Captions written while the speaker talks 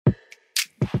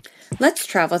Let's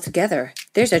travel together.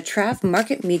 There's a Trav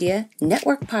Market Media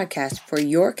Network podcast for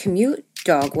your commute,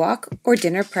 dog walk, or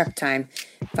dinner prep time.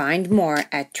 Find more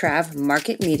at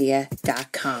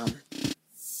travmarketmedia.com.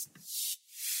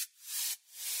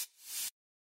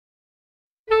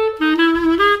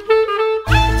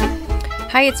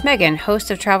 Hi, it's Megan, host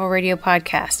of Travel Radio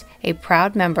Podcast, a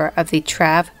proud member of the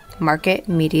Trav Market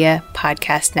Media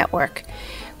Podcast Network.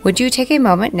 Would you take a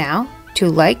moment now to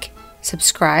like,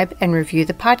 subscribe, and review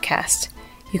the podcast?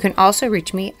 You can also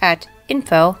reach me at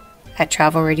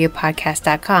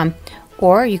info@travelradiopodcast.com,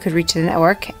 or you could reach the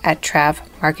network at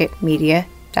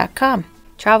travmarketmedia.com.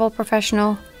 Travel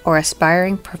professional or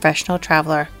aspiring professional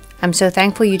traveler, I'm so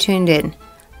thankful you tuned in.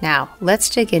 Now, let's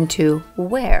dig into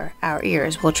where our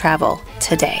ears will travel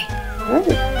today.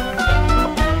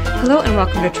 Hello and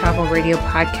welcome to Travel Radio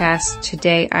Podcast.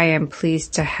 Today I am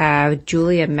pleased to have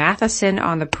Julia Matheson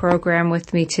on the program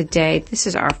with me today. This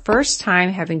is our first time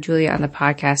having Julia on the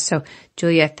podcast. So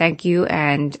Julia, thank you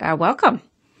and welcome.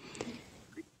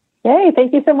 Yay,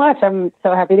 thank you so much. I'm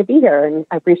so happy to be here, and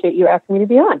I appreciate you asking me to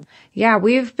be on. Yeah,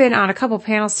 we've been on a couple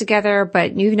panels together,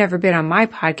 but you've never been on my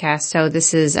podcast, so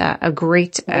this is a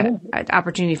great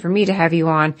opportunity for me to have you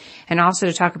on, and also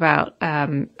to talk about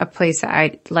a place that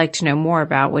I'd like to know more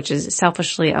about, which is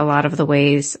selfishly a lot of the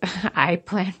ways I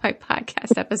plan my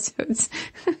podcast episodes.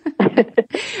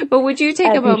 But would you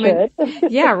take a moment?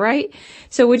 Yeah, right?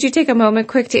 So would you take a moment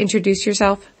quick to introduce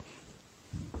yourself?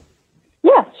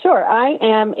 Yeah, sure. I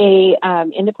am a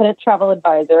independent travel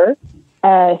advisor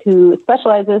who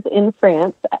specializes in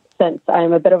France. Since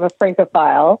I'm a bit of a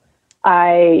Francophile,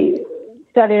 I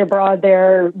studied abroad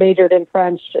there, majored in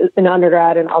French in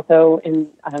undergrad and also in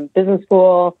business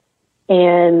school,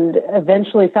 and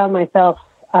eventually found myself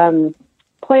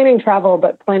planning travel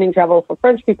for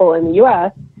French people in the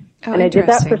U.S. And I did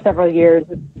that for several years.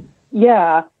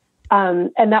 Yeah,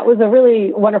 and that was a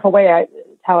really wonderful way.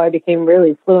 How I became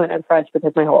really fluent in French,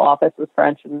 because my whole office was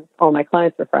French and all my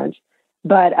clients were French.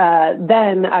 But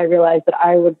then I realized that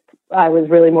I was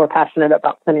really more passionate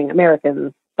about sending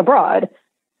Americans abroad,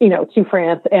 to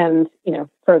France and,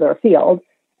 further afield.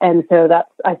 And so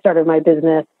I started my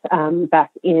business back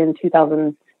in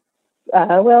 13,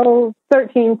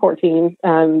 14,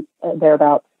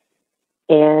 thereabouts.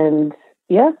 And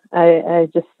yeah, I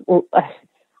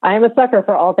am a sucker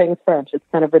for all things French. It's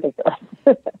kind of ridiculous.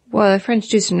 Well, the French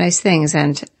do some nice things,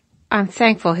 and I'm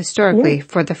thankful historically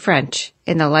for the French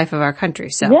in the life of our country.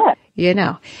 So, and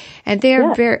they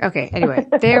are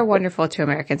they are wonderful to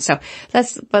Americans. So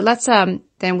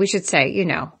then we should say,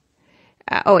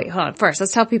 hold on. First,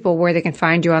 let's tell people where they can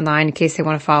find you online in case they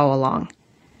want to follow along.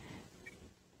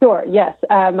 Sure. Yes.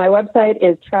 My website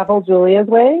is Travel Julia's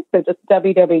Way. So just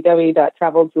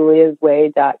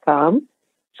www.traveljuliasway.com.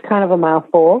 It's kind of a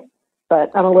mouthful,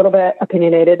 but I'm a little bit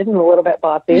opinionated and a little bit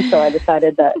bossy, so I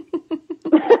decided that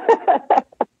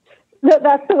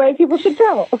that's the way people should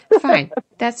travel. Fine,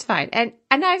 that's fine. And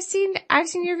I've seen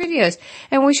your videos,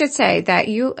 and we should say that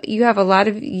you have a lot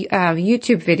of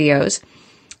YouTube videos.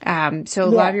 So a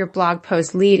lot of your blog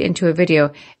posts lead into a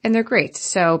video, and they're great.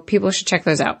 So people should check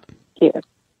those out. Thank you.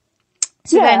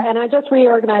 So and I just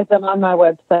reorganized them on my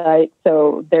website,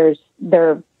 so they're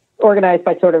organized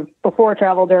by sort of before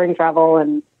travel, during travel,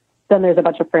 and then there's a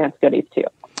bunch of France goodies too.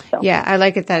 So. Yeah, I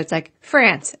like it that it's like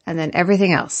France and then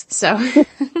everything else. So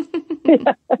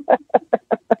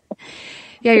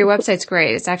yeah, your website's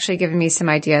great. It's actually given me some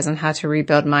ideas on how to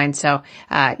rebuild mine. So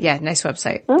nice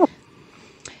website. Oh.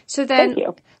 So then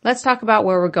let's talk about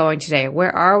where we're going today.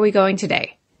 Where are we going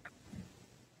today?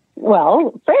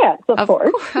 Well, France, of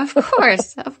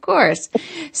course. Of course.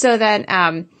 So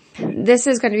then, this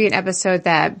is going to be an episode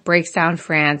that breaks down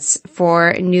France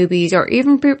for newbies, or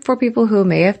even for people who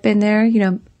may have been there,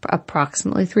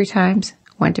 approximately 3 times.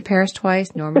 Went to Paris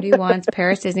twice, Normandy once,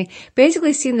 Paris, Disney.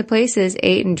 Basically seen the places,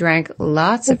 ate and drank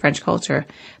lots of French culture,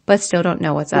 but still don't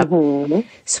know what's up. Mm-hmm.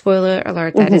 Spoiler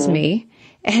alert, that is me.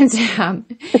 And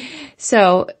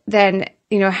so then,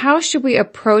 how should we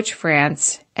approach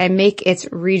France and make its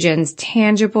regions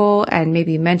tangible and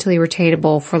maybe mentally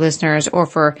retainable for listeners, or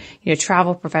for,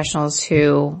 travel professionals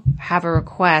who have a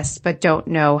request but don't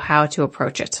know how to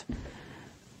approach it?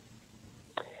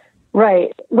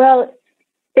 Right. Well,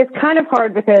 it's kind of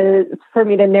hard for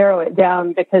me to narrow it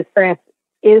down, because France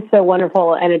is so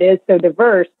wonderful and it is so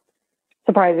diverse,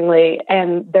 surprisingly,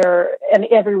 and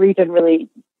every region really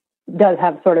does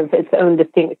have sort of its own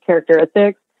distinct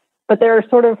characteristics. But there are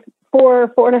sort of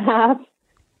 4.5,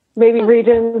 maybe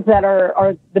regions that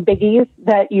are the biggies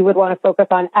that you would want to focus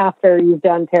on after you've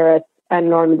done Paris and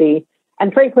Normandy.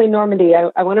 And frankly, Normandy,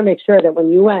 I want to make sure that when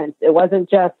you went, it wasn't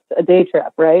just a day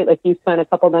trip, right? Like you spent a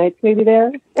couple nights maybe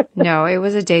there. No, it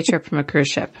was a day trip from a cruise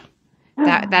ship.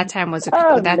 That time was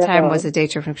time was a day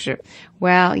trip from a cruise ship.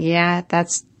 Well, yeah,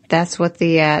 that's what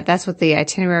the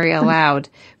itinerary allowed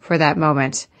for that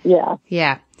moment. Yeah.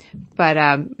 Yeah. But,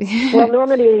 well,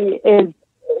 Normandy is,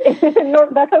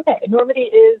 that's okay. Normandy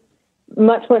is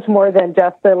much, much more than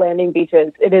just the landing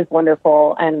beaches. It is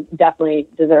wonderful and definitely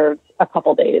deserves a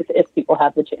couple days if people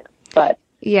have the chance. But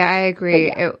yeah, I agree.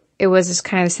 Yeah. It was this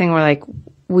kind of thing where like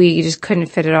we just couldn't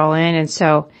fit it all in. And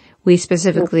so we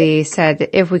specifically said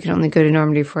that if we could only go to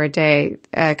Normandy for a day,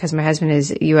 cause my husband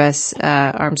is U.S.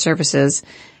 Armed Services,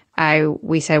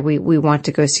 we said we want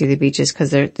to go see the beaches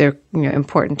because they're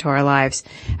important to our lives.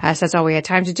 So that's all we had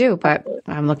time to do, but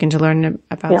I'm looking to learn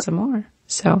about some more.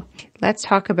 So let's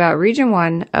talk about region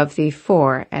 1 of the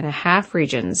 4.5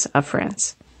 regions of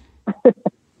France.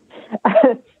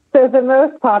 So the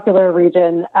most popular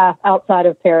region outside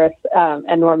of Paris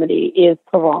and Normandy is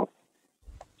Provence.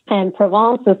 And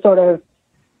Provence is sort of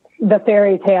the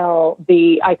fairy tale,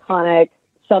 the iconic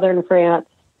southern France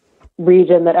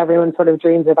region that everyone sort of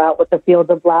dreams about, with the fields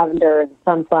of lavender and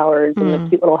sunflowers and the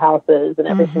cute little houses and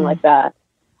everything like that.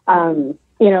 And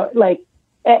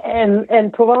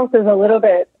Provence is a little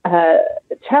bit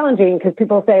challenging because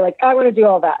people say like, I want to do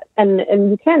all that. And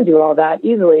you can do all that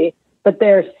easily, but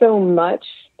there's so much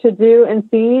to do and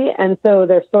see. And so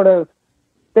there's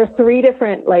 3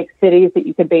 different like cities that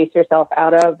you could base yourself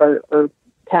out of, or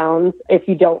towns, if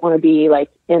you don't want to be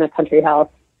like in a country house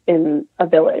in a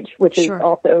village, which is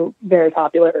also very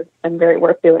popular and very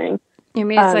worth doing. I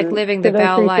mean, it's like living the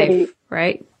Belle life, cities,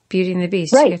 right? Beauty and the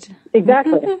Beast. Right.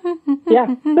 Exactly.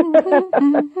 Yeah.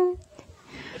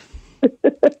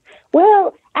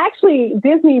 Well, actually,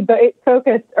 Disney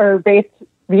focused or based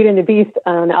Beauty and the Beast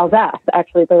on Alsace,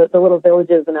 actually, the little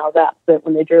villages in Alsace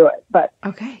when they drew it. But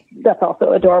that's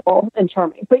also adorable and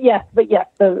charming. But yes,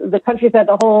 the countryside,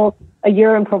 A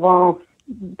Year in Provence,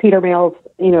 Peter Mail's,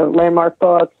 landmark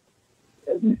book,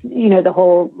 the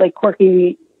whole like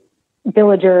quirky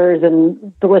villagers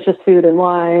and delicious food and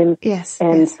wine.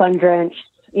 And sun-drenched,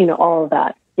 all of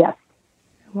that. Yes.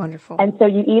 Wonderful. And so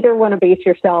you either want to base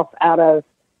yourself out of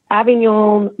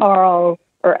Avignon, Arles,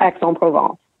 or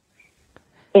Aix-en-Provence.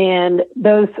 And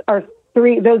those are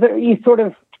you sort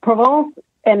of Provence,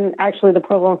 and actually the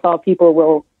Provençal people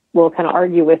will kind of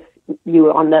argue with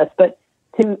you on this, but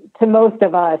to most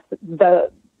of us,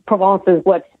 the Provence is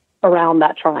what's around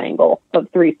that triangle of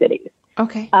 3 cities.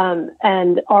 Okay.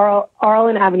 And Arles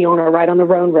and Avignon are right on the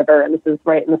Rhone River, and this is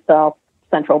right in the south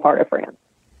central part of France.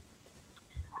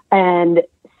 And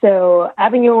so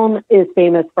Avignon is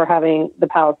famous for having the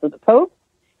Palace of the Pope,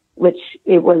 which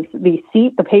it was the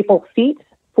papal seat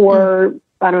for,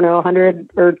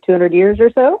 100 or 200 years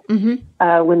or so,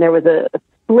 when there was a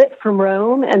split from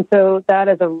Rome. And so that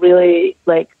is a really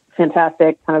like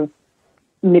fantastic kind of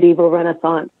medieval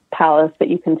Renaissance palace that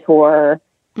you can tour.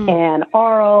 And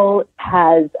Arles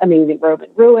has amazing Roman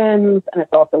ruins, and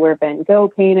it's also where Van Gogh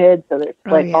painted. So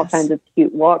there's all kinds of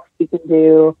cute walks you can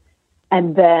do.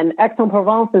 And then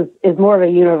Aix-en-Provence is more of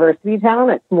a university town.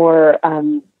 It's more,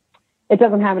 it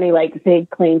doesn't have any like big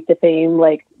claims to fame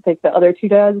like the other 2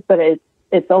 does, but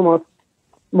it's almost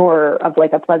more of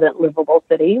like a pleasant, livable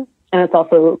city. And it's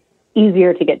also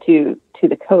easier to get to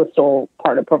the coastal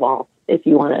part of Provence if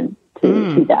you wanted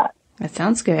to see that. That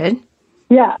sounds good.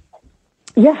 Yeah.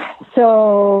 Yeah.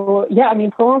 So, I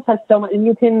mean, Provence has so much, and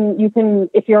you can,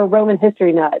 if you're a Roman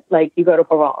history nut, like you go to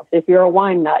Provence. If you're a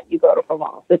wine nut, you go to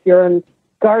Provence. If you're a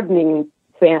gardening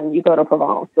fan, you go to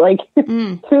Provence. Like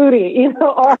foodie,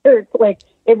 art, like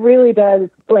it really does.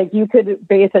 Like you could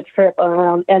base a trip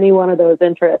around any one of those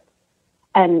interests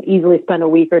and easily spend a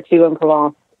week or 2 in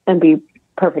Provence and be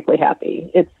perfectly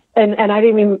happy. And I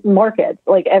didn't mean markets.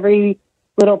 Like every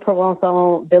little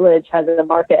Provençal village has a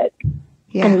market.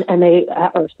 Yeah. And they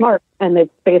are smart and they've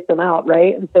spaced them out,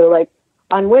 right? And so like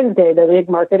on Wednesday, the big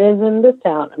market is in this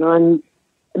town. And on,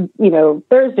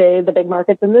 Thursday, the big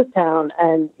market's in this town.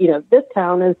 And, this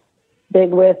town is big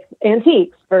with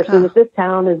antiques versus this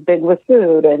town is big with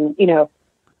food. And,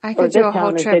 I could do a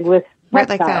whole trip right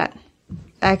like that.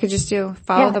 I could just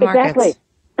follow the markets.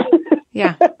 Exactly.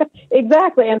 Yeah.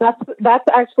 Exactly. And that's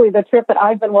actually the trip that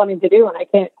I've been wanting to do. And I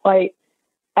can't quite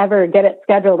ever get it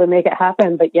scheduled and make it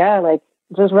happen. But yeah, like,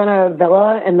 just rent a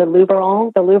villa in the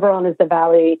Luberon. The Luberon is the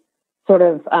valley sort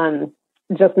of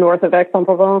just north of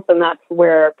Aix-en-Provence, and that's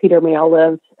where Peter Mail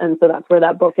lived. And so that's where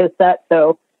that book is set.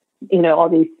 So, all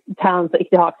these towns that he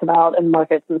talks about and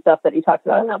markets and stuff that he talks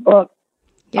about in that book.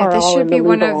 Yeah, this should be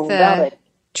one of the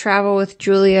Travel with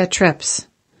Julia trips.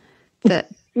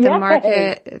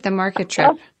 the market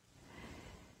trip.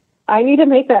 I need to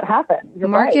make that happen. You're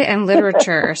market right. and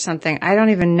literature or something. I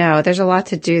don't even know. There's a lot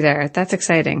to do there. That's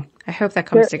exciting. I hope that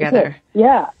comes together.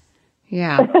 Yeah.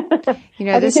 Yeah. You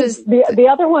know, this is the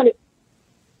other one.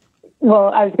 Well,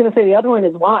 I was going to say the other one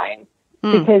is wine,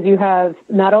 because you have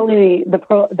not only the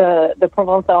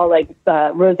Provençal, like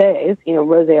rosés, you know,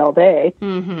 rosé all day.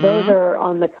 Mm-hmm. Those are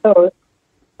on the coast.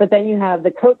 But then you have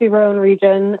the Côte d'Iron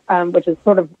region, which is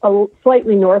sort of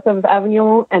slightly north of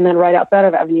Avignon, and then right outside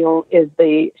of Avignon is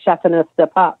the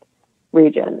Châteauneuf-du-Pape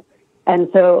region. And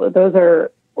so those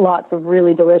are lots of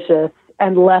really delicious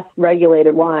and less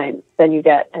regulated wines than you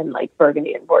get in like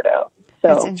Burgundy and Bordeaux. So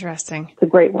that's interesting. It's a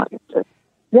great wine.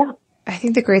 Yeah. I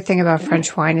think the great thing about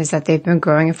French wine is that they've been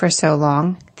growing it for so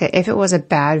long that if it was a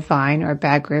bad vine or a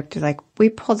bad grape, they're like, we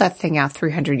pulled that thing out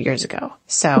 300 years ago.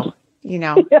 So... You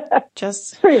know,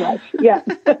 just pretty much. Yeah.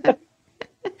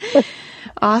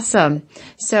 Awesome.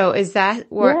 So is that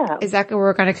where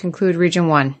we're going to conclude region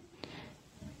 1?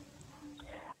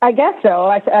 I guess so.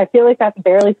 I feel like that's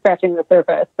barely scratching the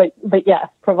surface, but yes,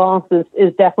 Provence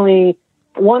is definitely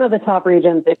one of the top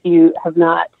regions if you have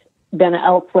not been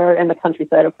elsewhere in the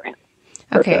countryside of France.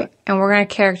 Okay. Sure. And we're going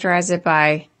to characterize it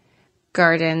by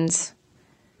gardens,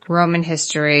 Roman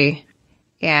history,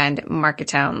 and market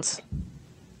towns.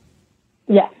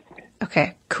 Yes.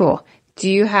 Okay, cool. Do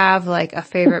you have like a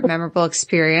favorite memorable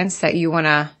experience that you want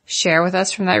to share with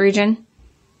us from that region?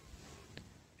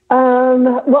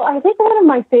 Well, I think one of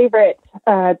my favorite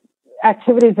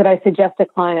activities that I suggest to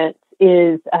clients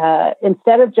is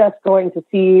instead of just going to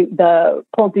see the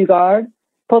Pont du Gard.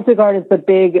 Pont du Gard is the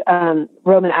big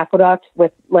Roman aqueduct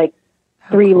with like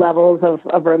 3 levels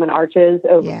of Roman arches.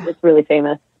 It's really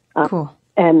famous. Cool.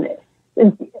 And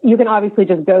you can obviously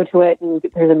just go to it and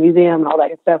there's a museum and all that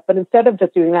good stuff. But instead of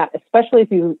just doing that, especially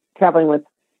if you're traveling with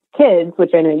kids,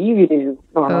 which I know you do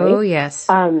normally. Oh, yes.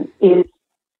 Is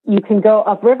you can go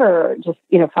upriver just,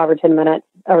 5 or 10 minutes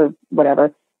or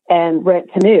whatever and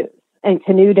rent canoes and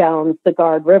canoe down the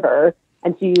Gard River.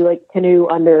 And so you like canoe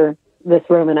under this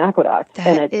Roman aqueduct.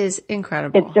 That is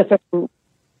incredible. It's just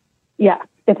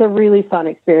it's a really fun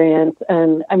experience.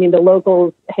 And I mean, the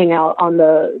locals hang out on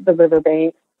the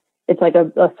riverbank. It's like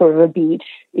a sort of a beach,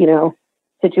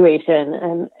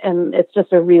 situation. And it's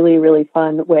just a really, really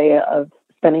fun way of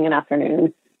spending an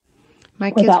afternoon.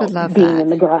 My kids would love being in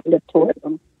the grind of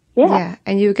tourism. Yeah.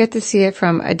 And you get to see it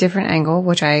from a different angle,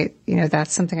 which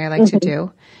that's something I like to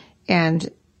do.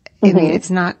 And I mean, it's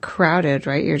not crowded,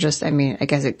 right? You're just, I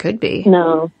guess it could be.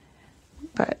 No.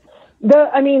 But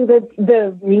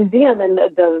the museum and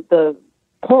the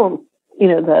pont,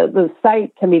 the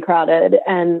site can be crowded.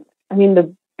 And I mean,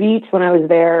 the beach when I was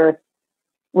there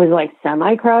was like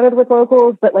semi-crowded with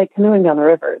locals, but like canoeing down the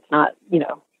river, it's not,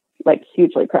 like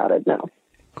hugely crowded. No.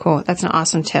 Cool. That's an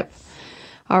awesome tip.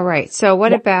 All right. So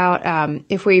what about,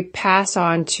 if we pass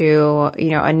on to,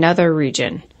 another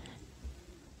region?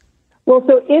 Well,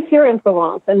 so if you're in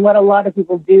Provence, and what a lot of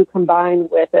people do combine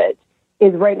with it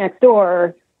is right next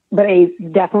door, but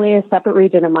definitely a separate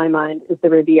region in my mind is the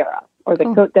Riviera or the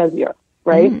Côte d'Azur,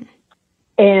 right?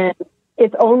 And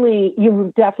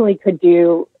you definitely could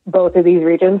do both of these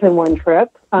regions in one trip.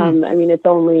 It's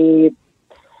only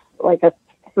like a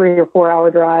 3 or 4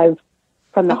 hour drive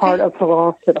from the heart of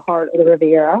Provence to the heart of the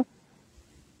Riviera.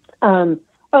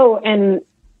 And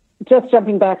just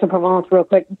jumping back to Provence real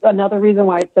quick, another reason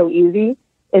why it's so easy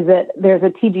is that there's a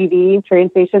TGV train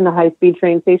station, the high-speed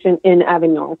train station in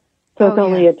Avignon. So it's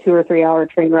only a 2 or 3 hour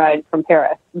train ride from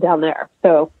Paris down there.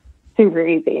 So super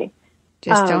easy.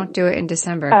 Just don't do it in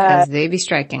December because they be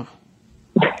striking.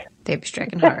 They be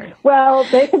striking hard. Well,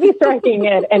 they could be striking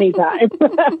at any time.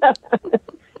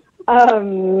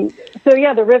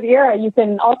 The Riviera, you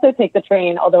can also take the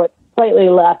train, although it's slightly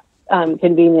less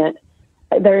convenient.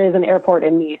 There is an airport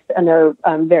in Nice, and there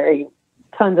are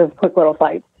tons of quick little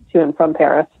flights to and from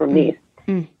Paris from Nice.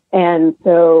 And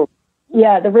so,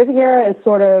 the Riviera is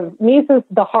Nice is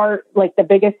the heart, like the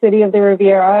biggest city of the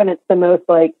Riviera, and it's the most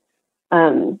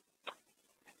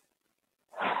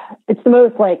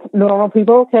normal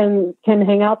people can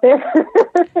hang out there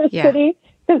city.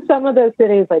 Because some of those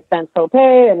cities like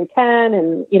Saint-Tropez and Cannes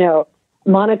and,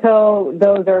 Monaco,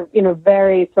 those are,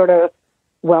 very sort of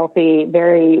wealthy,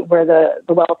 very where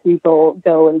the wealthy people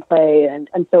go and play.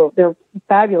 And so they're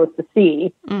fabulous to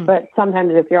see. But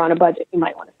sometimes if you're on a budget, you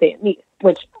might want to stay in Nice,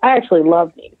 which I actually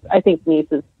love Nice. I think Nice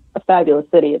is a fabulous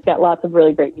city. It's got lots of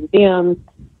really great museums,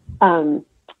 and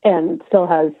still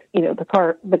has,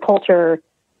 the culture.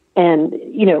 And,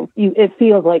 it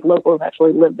feels like locals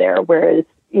actually live there, whereas,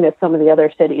 some of the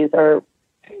other cities are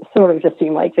sort of just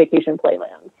seem like vacation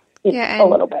playlands. A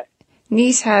little bit.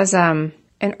 Nice has,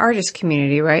 an artist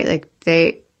community, right? Like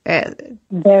they,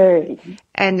 Very.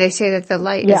 and they say that the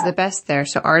light is the best there.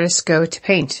 So artists go to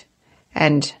paint,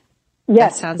 and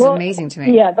that sounds amazing to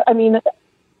me. Yeah. But I mean,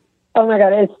 oh my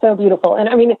God, it's so beautiful. And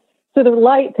I mean, so the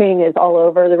light thing is all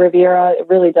over the Riviera. It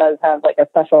really does have like a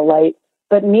special light.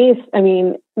 But Nice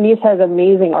has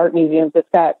amazing art museums. It's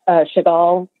got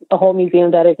Chagall, a whole museum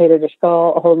dedicated to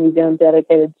Chagall, a whole museum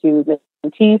dedicated to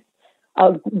Matisse,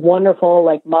 a wonderful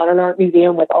like modern art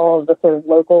museum with all of the sort of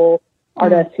local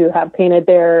artists who have painted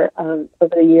there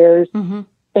over the years. Mm-hmm.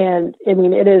 And I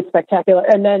mean, it is spectacular.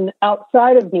 And then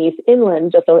outside of Nice,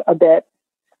 inland just a bit,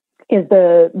 is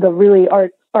the really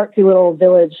artsy little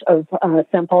village of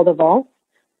Saint-Paul-de-Vence,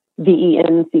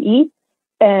 Vence.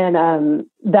 And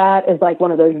that is like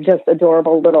one of those just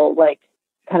adorable little, like,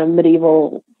 kind of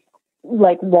medieval,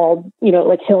 like walled,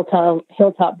 like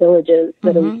hilltop villages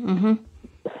that is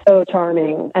so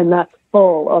charming. And that's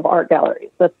full of art galleries.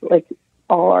 That's like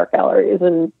all art galleries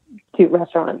and cute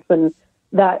restaurants. And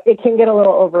that it can get a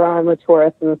little overrun with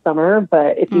tourists in the summer,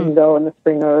 but if you can go in the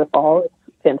spring or the fall,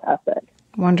 it's fantastic.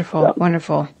 Wonderful.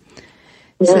 Wonderful.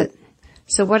 Yeah.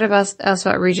 So what else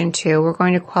about Region 2? We're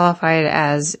going to qualify it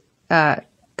as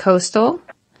coastal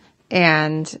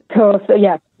and coastal.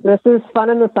 Yes, this is fun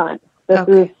in the sun. This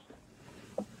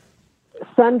is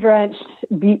sun-drenched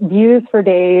views for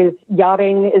days.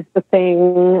 Yachting is the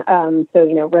thing.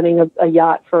 So renting a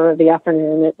yacht for the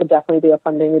afternoon, it would definitely be a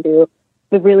fun thing to do.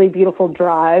 The really beautiful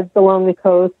drives along the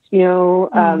coast.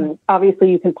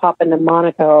 Obviously you can pop into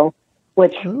Monaco,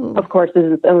 which of course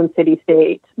is its own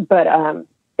city-state, but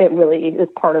it really is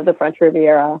part of the French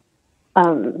Riviera.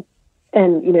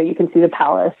 And, you can see the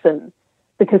palace and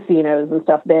the casinos and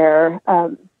stuff there.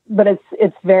 But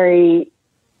it's very,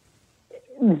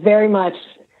 very much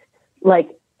like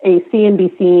a see and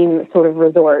be seen sort of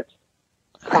resort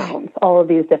towns, all of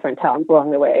these different towns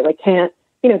along the way. Like Cannes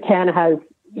has,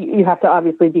 you have to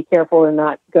obviously be careful and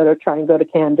not try and go to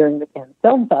Cannes during the Cannes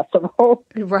Film Festival.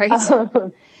 Right.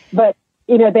 But,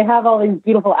 they have all these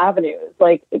beautiful avenues.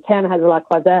 Like Cannes has La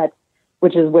Croisette,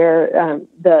 which is where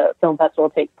the film festival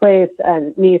takes place,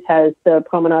 and Nice has the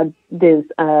Promenade des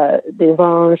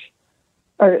Anges,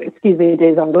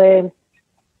 des Anglais,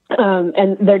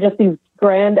 and they're just these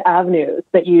grand avenues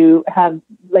that you have,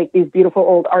 like these beautiful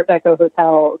old Art Deco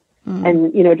hotels,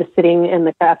 and just sitting in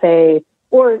the cafe,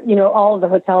 or all of the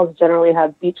hotels generally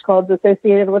have beach clubs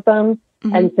associated with them,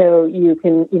 and so you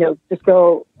can just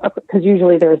go up, because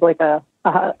usually there's like a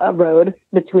road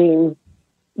between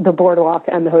the boardwalk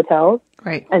and the hotels.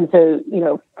 Right. And so,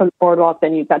 from the boardwalk,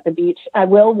 then you've got the beach. I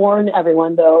will warn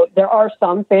everyone, though, there are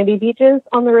some sandy beaches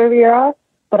on the Riviera,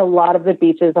 but a lot of the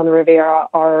beaches on the Riviera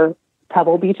are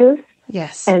pebble beaches.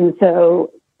 Yes. And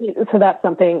so that's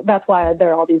something, that's why there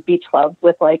are all these beach clubs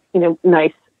with like,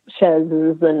 nice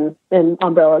chaises and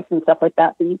umbrellas and stuff like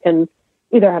that you can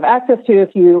either have access to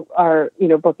if you are,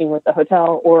 booking with the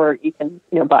hotel, or you can,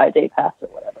 buy a day pass or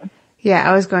whatever. Yeah,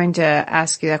 I was going to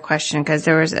ask you that question because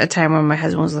there was a time when my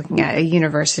husband was looking at a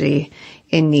university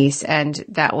in Nice, and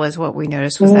that was what we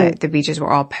noticed was that the beaches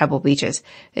were all pebble beaches.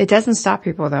 It doesn't stop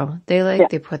people though. They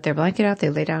they put their blanket out,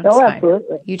 they lay down. It's fine.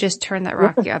 Absolutely. You just turn that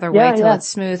rock the other way till it's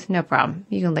smooth. No problem.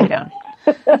 You can lay down.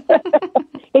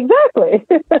 Exactly.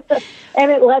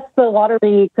 And it lets the water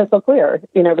be crystal clear,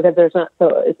 because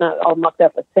it's not all mucked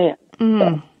up with sand.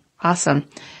 So. Awesome.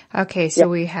 Okay, so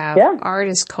we have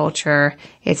artist culture.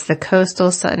 It's the coastal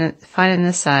fun in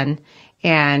the sun.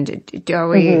 And are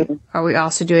we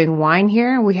also doing wine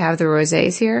here? We have the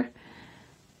rosés here.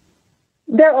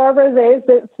 There are rosés.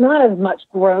 It's not as much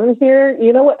grown here.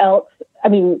 You know what else? I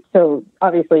mean, so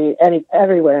obviously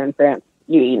everywhere in France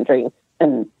you eat and drink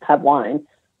and have wine.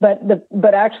 But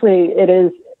actually it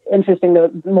is interesting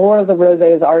that more of the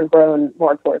rosés are grown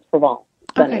more towards Provence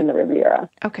than in the Riviera.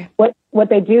 Okay. What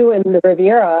they do in the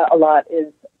Riviera a lot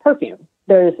is perfume.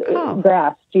 There's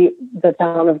Grasse, the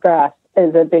town of Grasse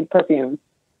is a big perfume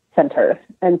center.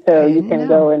 And so you can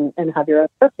go and have your own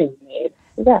perfume made.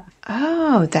 Yeah.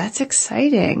 Oh, that's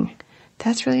exciting.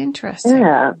 That's really interesting.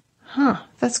 Yeah. Huh.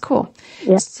 That's cool.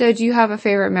 Yeah. So do you have a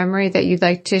favorite memory that you'd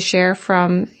like to share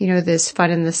from, this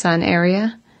fun in the sun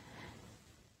area?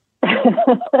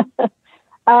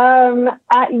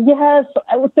 Yes.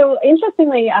 So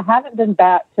interestingly, I haven't been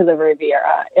back to the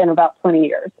Riviera in about 20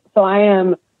 years. So I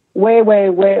am way, way,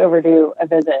 way overdue a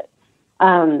visit.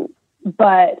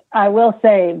 But I will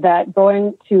say that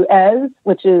going to Èze,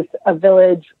 which is a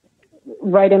village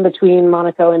right in between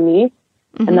Monaco and Nice,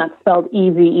 and that's spelled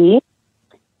Eze.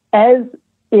 Èze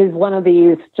is one of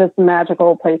these just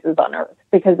magical places on earth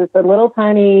because it's a little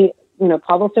tiny,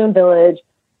 cobblestone village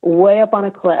way up on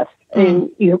a cliff.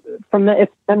 And if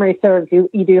memory serves, you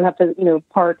do have to,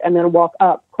 park and then walk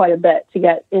up quite a bit to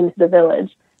get into the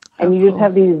village. And you just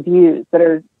have these views that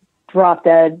are drop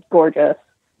dead gorgeous.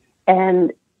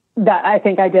 And that, I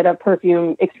think I did a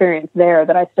perfume experience there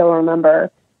that I still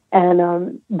remember.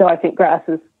 And, though I think Grasse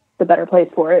is the better place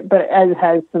for it, but it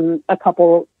has a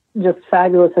couple just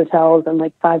fabulous hotels and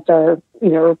like 5-star,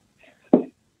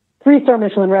 3-star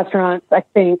Michelin restaurants, I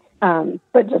think.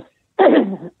 But just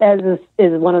as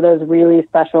is one of those really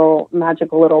special,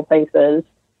 magical little places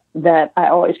that I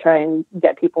always try and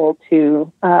get people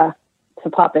to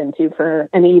pop into for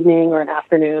an evening or an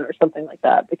afternoon or something like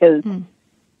that, because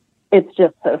it's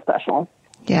just so special.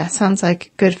 Yeah, sounds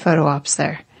like good photo ops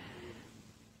there.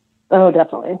 Oh,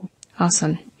 definitely.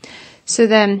 Awesome. So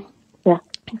then, yeah.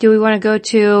 Do we want to go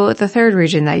to the third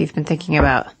region that you've been thinking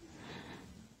about?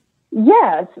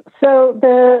 Yes. So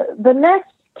the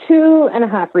next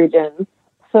 2.5 regions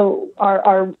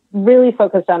are really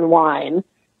focused on wine,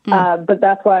 but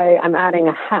that's why I'm adding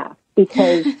a half,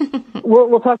 because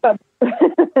we'll talk about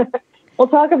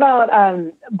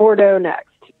Bordeaux next,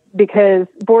 because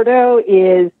Bordeaux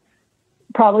is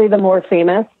probably the most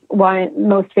famous wine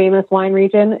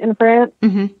region in France,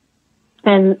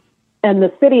 and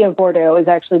the city of Bordeaux is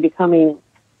actually becoming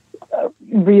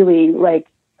really like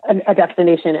a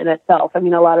destination in itself. I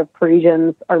mean, a lot of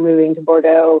Parisians are moving to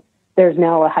Bordeaux. There's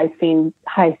now a high-speed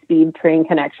train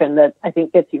connection that I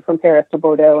think gets you from Paris to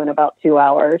Bordeaux in about 2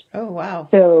 hours. Oh, wow.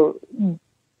 So,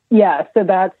 yeah, so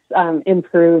that's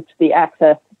improved the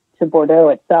access to Bordeaux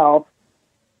itself.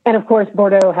 And, of course,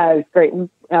 Bordeaux has great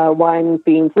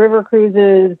wine-themed river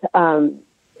cruises. I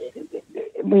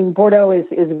mean, Bordeaux is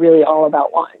really all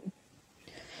about wine.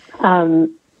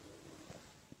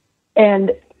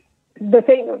 And the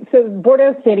thing, so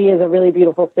Bordeaux City is a really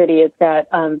beautiful city. It's got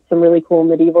some really cool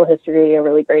medieval history, a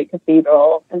really great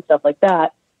cathedral, and stuff like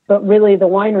that. But really, the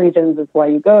wine regions is why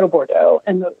you go to Bordeaux.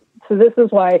 And so this is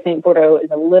why I think Bordeaux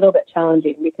is a little bit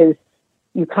challenging, because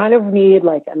you kind of need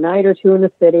like a night or two in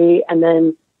the city. And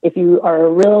then if you are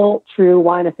a real true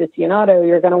wine aficionado,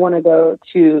 you're going to want to go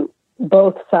to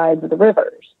both sides of the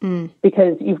rivers,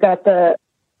 because you've got the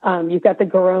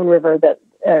Garonne River that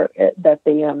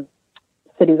the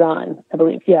city's on, I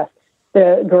believe. Yes.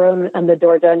 The Garonne and the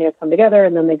Dordogne come together,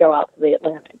 and then they go out to the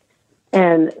Atlantic.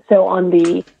 And so on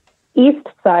the east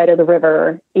side of the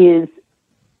river is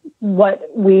what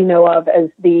we know of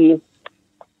as it's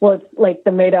like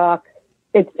the Médoc.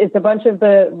 It's a bunch of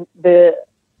the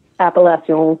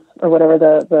appellations, or whatever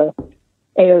the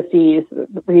AOCs,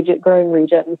 the growing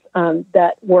regions,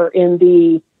 that were in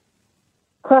the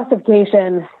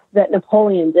classification that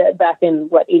Napoleon did back in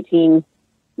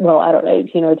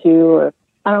 1802, or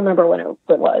I don't remember when it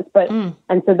was, but,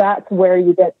 and so that's where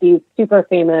you get these super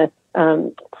famous,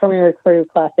 Premier Cru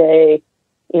Class A,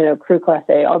 Cru Class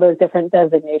A, all those different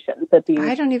designations that these.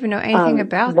 I don't even know anything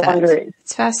about that.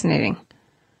 It's fascinating.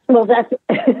 Well, that's,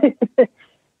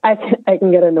 I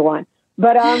can get into wine,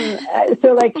 but,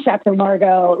 so like Chateau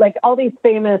Margaux, like all these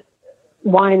famous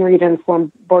wine regions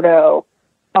from Bordeaux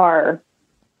are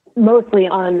mostly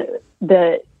on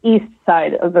the east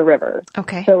side of the river.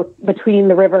 Okay. So between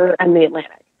the river and the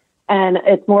Atlantic. And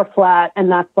it's more flat,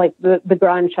 and that's like the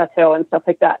Grand Chateau and stuff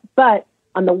like that. But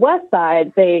on the west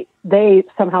side, they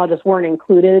somehow just weren't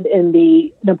included in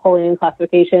the Napoleon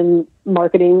classification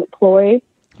marketing ploy.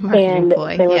 They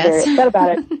were very upset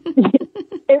about it.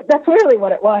 That's really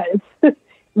what it was. But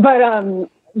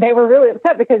they were really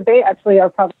upset because they actually are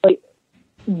probably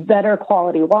better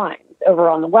quality wines over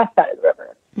on the west side of the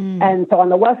river. And so on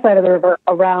the west side of the river,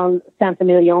 around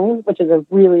Saint-Emilion, which is a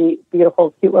really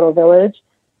beautiful, cute little village,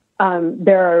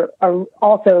 there are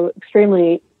also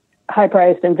extremely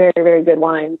high-priced and very, very good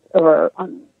wines over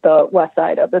on the west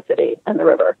side of the city and the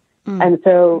river. And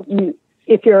so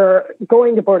if you're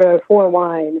going to Bordeaux for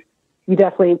wine, you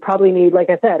definitely probably need, like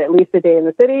I said, at least a day in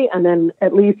the city, and then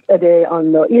at least a day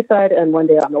on the east side and one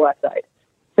day on the west side.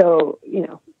 So,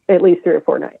 at least 3 or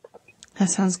 4 nights. That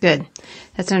sounds good.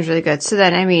 That sounds really good. So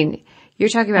then, I mean, you're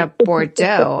talking about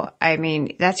Bordeaux. I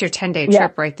mean, that's your 10-day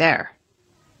trip right there.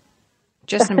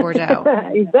 Just in Bordeaux.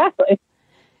 Exactly.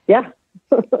 Yeah.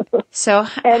 So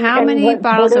how many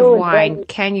bottles of wine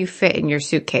can you fit in your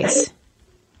suitcase?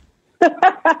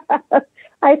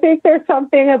 I think there's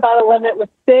something about a limit with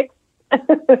 6.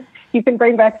 You can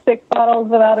bring back 6 bottles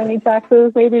without any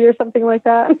taxes, maybe, or something like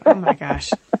that. Oh my gosh.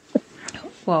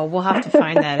 Well, we'll have to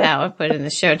find that out and put it in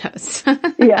the show notes.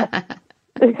 Yeah.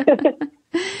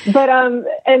 But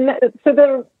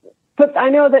I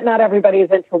know that not everybody is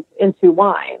into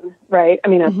wine, right? I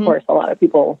mean, of course, a lot of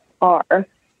people are.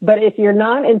 But if you're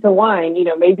not into wine,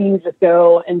 maybe you just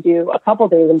go and do a couple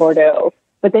days in Bordeaux,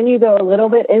 but then you go a little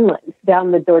bit inland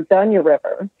down the Dordogne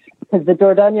River, because the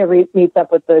Dordogne meets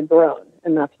up with the Garonne,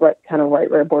 and that's kind of right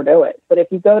where Bordeaux is. But if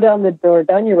you go down the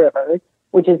Dordogne River,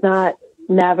 which is not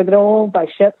navigable by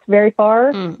ships very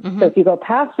far, so if you go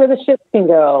past where the ships can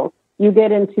go, you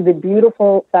get into the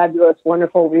beautiful, fabulous,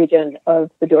 wonderful region of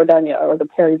the Dordogne, or the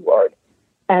Périgord.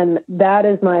 And that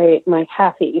is my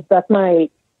happy. That's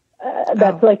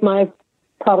like my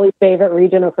probably favorite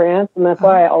region of France. And that's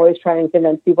why I always try and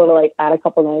convince people to like add a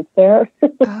couple nights there.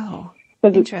 Oh,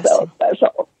 because it's so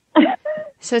special.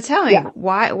 So tell me,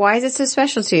 why is it so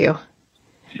special to you?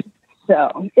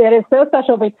 So it is so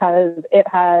special because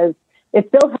it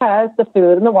still has the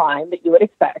food and the wine that you would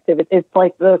expect. It's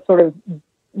like the sort of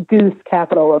goose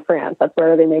capital of France. That's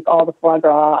where they make all the foie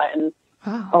gras and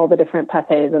all the different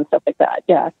pâtés and stuff like that.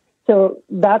 Yeah. So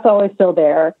that's always still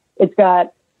there. It's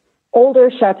got older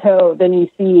chateaux than you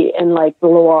see in like the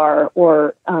Loire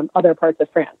or other parts of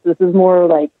France. This is more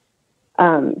like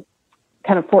kind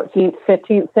of 14th,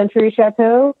 15th century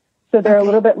chateau. So they're a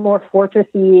little bit more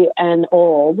fortressy and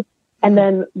old. And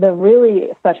then the really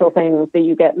special things that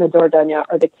you get in the Dordogne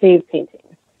are the cave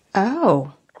paintings.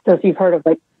 Oh. So if you've heard of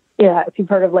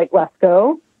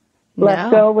Lascaux. No.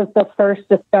 Lascaux was the first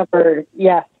discovered.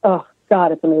 Yes. Oh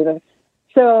God, it's amazing.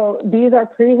 So these are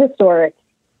prehistoric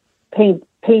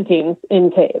paintings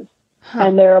in caves.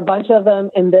 And there are a bunch of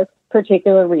them in this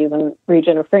particular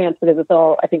region of France because it's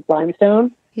all, I think,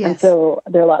 limestone. Yes. And so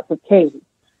there are lots of caves.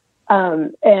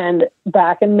 And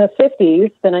back in the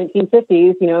 50s, the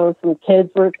 1950s, some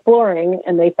kids were exploring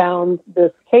and they found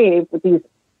this cave with these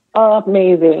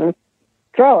amazing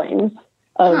drawings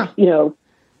of,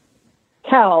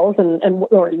 cows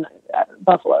or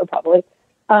buffalo probably.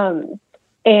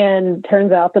 And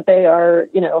turns out that they are,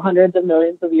 hundreds of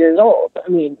millions of years old. I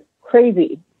mean,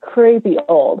 crazy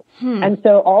old. And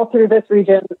so all through this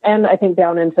region, and I think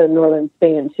down into northern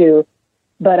Spain too,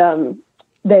 but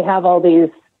they have all these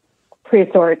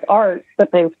prehistoric art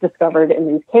that they've discovered in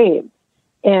these caves.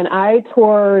 And I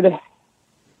toured,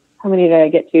 how many did I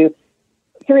get to?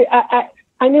 3.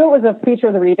 I knew it was a feature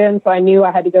of the region, so I knew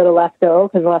I had to go to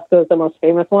Lascaux because Lascaux is the most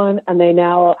famous one. And they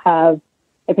now have,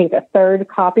 I think, a third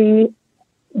copy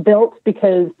built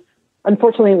because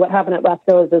unfortunately what happened at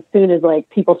Lascaux is as soon as like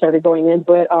people started going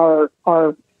into it, our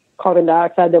carbon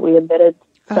dioxide that we emitted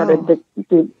started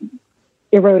to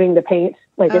eroding the paint.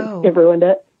 Like it ruined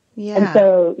it. Yeah. And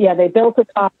so, they built a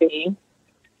copy,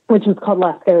 which was called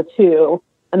Lascaux 2.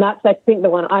 And that's, I think, the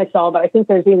one I saw, but I think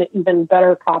there's an even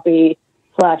better copy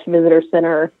 / visitor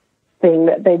center thing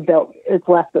that they built. It's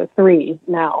Lascaux 3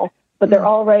 now, but they're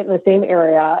all right in the same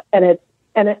area.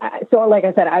 So like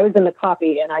I said, I was in the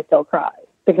copy and I still cry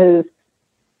because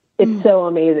it's so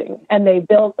amazing. And they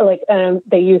built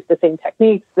they used the same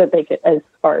techniques that they could, as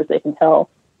far as they can tell.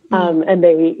 And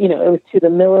they, it was to the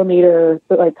millimeter,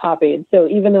 copied. So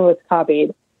even though it's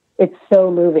copied, it's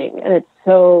so moving and it's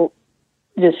so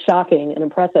just shocking and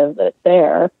impressive that it's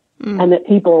there and that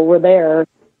people were there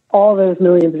all those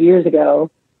millions of years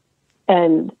ago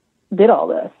and did all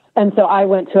this. And so I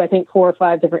went to, I think, 4 or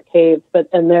 5 different caves,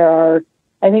 and there are,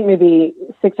 I think, maybe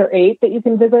 6 or 8 that you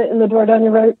can visit in the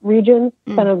Dordogne region,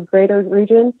 kind of greater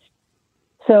region.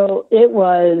 So it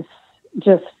was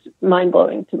just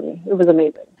mind-blowing to me. It was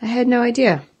amazing. I had no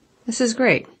idea. This is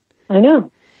great. I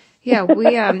know. Yeah, we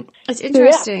it's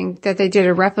interesting that they did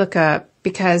a replica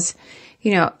because,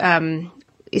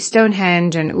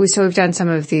 Stonehenge and we've done some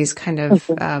of these kind of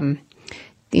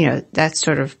that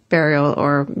sort of burial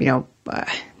or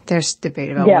there's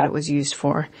debate about what it was used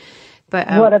for. But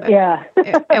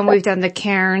and we've done the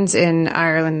cairns in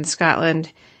Ireland and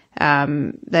Scotland.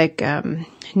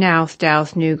 Nowth,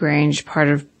 Douth, Newgrange, part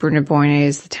of Brunnerboyne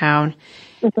is the town.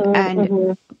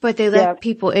 But they let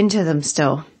people into them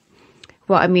still.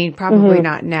 Well, I mean, probably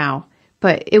not now,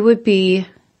 but it would be,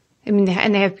 and they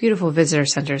have beautiful visitor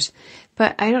centers,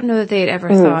 but I don't know that they had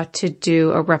ever thought to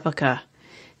do a replica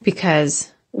because,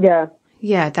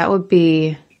 that would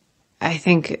be, I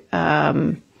think, I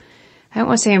don't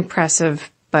want to say impressive,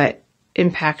 but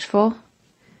impactful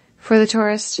for the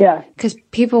tourist. Yeah. Because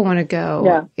people want to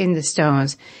go in the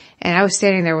stones. And I was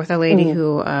standing there with a lady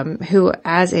who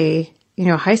as a,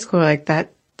 high schooler like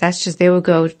that, that's just, they would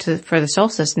go for the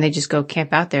solstice and they just go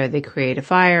camp out there. They create a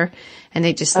fire and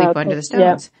they just sleep under the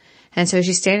stones. Yeah. And so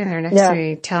she's standing there next to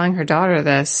me telling her daughter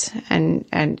this and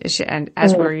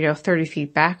as we're, 30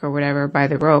 feet back or whatever by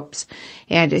the ropes.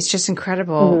 And it's just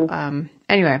incredible.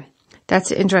 Anyway,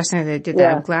 that's interesting that they did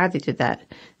that. I'm glad they did that.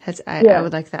 I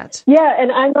would like that. Yeah.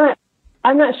 And I'm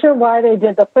I'm not sure why they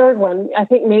did the third one. I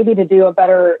think maybe to do a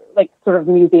better, like, sort of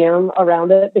museum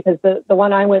around it, because the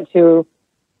one I went to,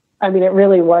 I mean, it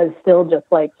really was still just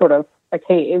like sort of a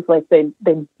cave. Like they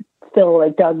still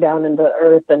like dug down into the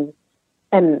earth, and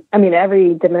I mean,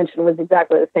 every dimension was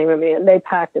exactly the same. I mean, and they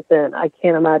packed us in. I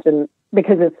can't imagine,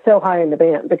 because it's so high in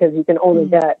demand, because you can only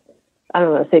get, I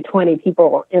don't know, say 20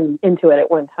 people into it at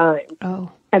one time.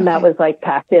 Oh, and that was like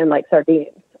packed in like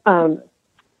sardines.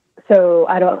 So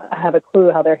I don't have a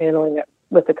clue how they're handling it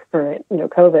with the current,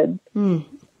 COVID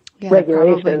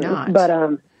regulations. Probably not. But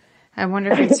I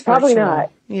wonder if it's probably virtual.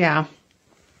 not. Yeah,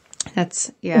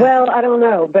 yeah. Well, I don't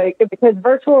know, but because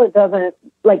virtual, it doesn't,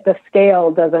 like, the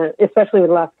scale doesn't, especially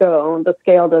with Lascaux, the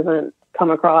scale doesn't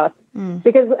come across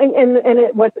because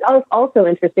what's also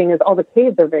interesting is all the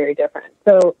caves are very different.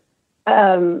 So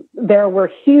there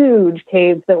were huge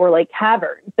caves that were like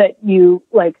caverns that you,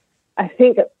 like, I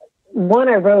think one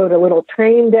I rode a little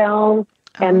train down,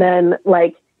 and then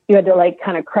like you had to like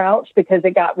kind of crouch because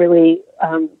it got really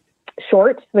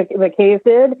short. The cave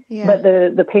did, but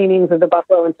the paintings of the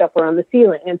buffalo and stuff were on the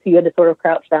ceiling, and so you had to sort of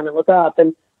crouch down and look up.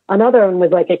 And another one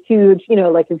was like a huge,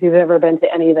 like if you've ever been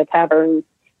to any of the caverns,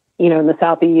 in the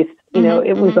southeast,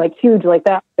 it was like huge, like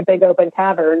that, a big open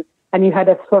cavern, and you had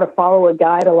to sort of follow a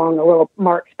guide along a little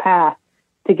marked path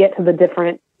to get to the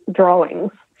different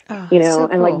drawings. So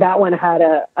and like that one had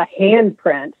a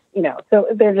handprint, so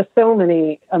there's just so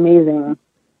many amazing,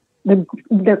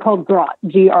 they're called grottes,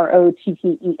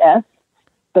 Grottees.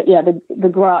 But yeah, the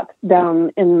grottes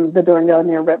down in the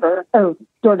Dordogne River or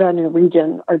Dordogne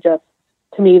region are just,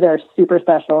 to me, they're super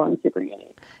special and super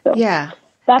unique. So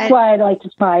that's why I'd like to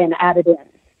try and add it in.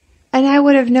 And I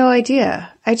would have no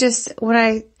idea. I've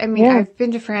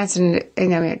been to France and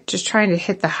just trying to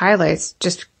hit the highlights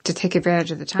just to take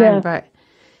advantage of the time, but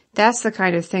that's the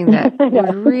kind of thing that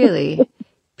would really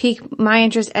pique my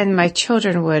interest, and my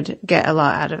children would get a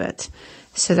lot out of it.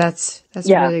 So that's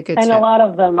really good. And tip. A lot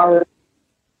of them are,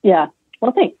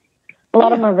 well, thanks. A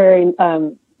lot of them are very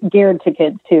geared to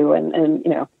kids too, and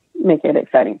make it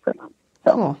exciting for them.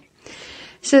 So. Cool.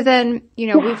 So then,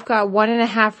 we've got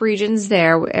 1.5 regions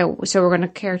there. So we're going to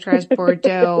characterize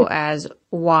Bordeaux as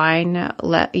wine,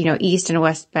 East and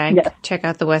West Bank. Yes. Check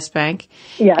out the West Bank.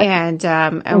 Yeah.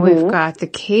 And we've got the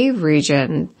cave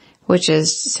region, which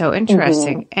is so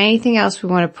interesting. Anything else we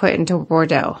want to put into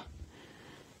Bordeaux?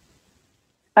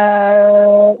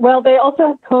 Well, they also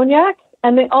have cognac,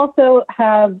 and they also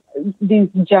have these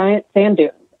giant sand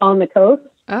dunes on the coast.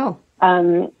 Oh.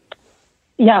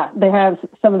 Yeah, they have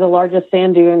some of the largest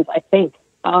sand dunes, I think,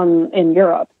 in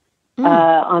Europe,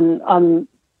 on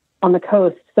the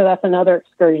coast. So that's another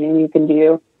excursion you can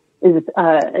do. Is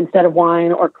instead of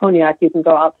wine or cognac, you can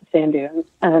go out to sand dunes,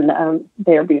 and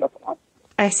they are beautiful.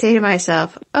 I say to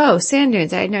myself, "Oh, sand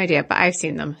dunes! I had no idea, but I've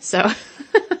seen them." So,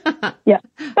 yeah.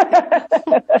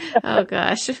 Oh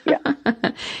gosh. Yeah.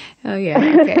 Oh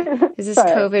yeah. Okay. Is this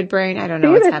COVID brain? I don't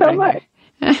know what's happening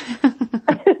here.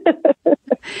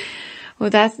 Well,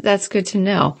 that's good to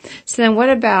know. So then what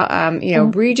about,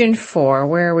 region 4?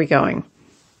 Where are we going?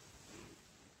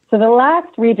 So the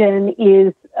last region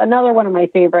is another one of my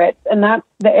favorites, and that's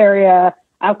the area,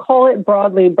 I'll call it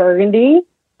broadly Burgundy,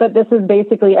 but this is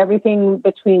basically everything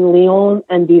between Lyon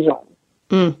and Dijon.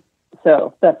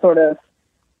 So that's sort of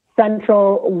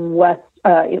central west,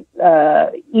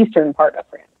 eastern part of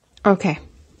France. Okay.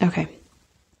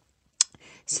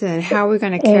 So then how are we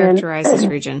going to characterize this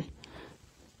region?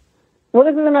 Well,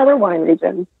 this is another wine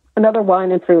region, another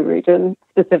wine and fruit region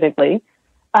specifically.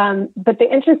 But the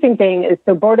interesting thing is,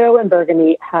 so Bordeaux and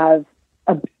Burgundy have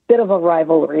a bit of a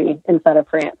rivalry inside of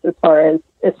France as far as,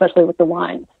 especially with the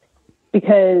wines,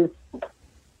 because,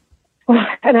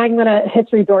 and I'm going to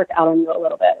history dork out on you a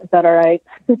little bit. Is that all right?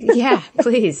 Yeah,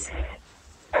 please.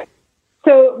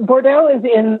 So Bordeaux is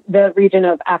in the region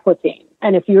of Aquitaine.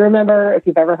 And if you've ever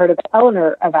heard of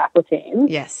Eleanor of Aquitaine,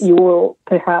 yes, you will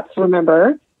perhaps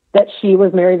remember that she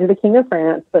was married to the King of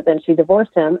France, but then she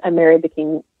divorced him and married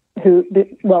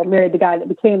married the guy that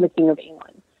became the King of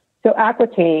England. So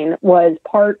Aquitaine was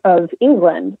part of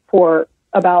England for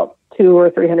about 200 or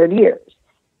 300 years.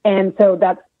 And so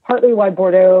that's partly why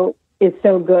Bordeaux is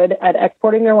so good at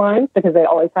exporting their wines, because they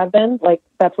always have been. Like,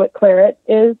 that's what claret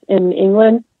is in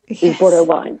England, is Bordeaux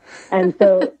wine. And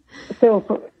so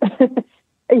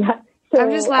yeah. So,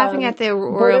 I'm just laughing at the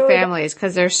royal families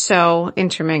because they're so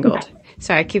intermingled.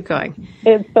 Sorry, keep going.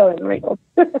 It's so intermingled.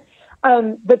 But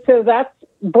so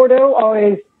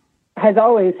Bordeaux has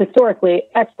always historically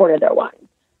exported their wine.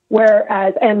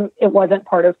 And it wasn't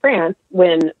part of France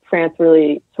when France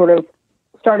really sort of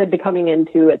started becoming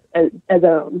into its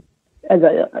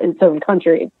own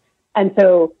country. And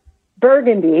so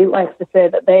Burgundy likes to say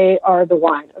that they are the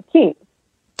wine of kings.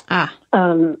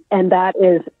 And that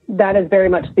is very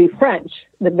much the French,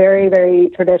 the very, very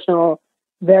traditional,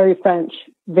 very French,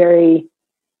 very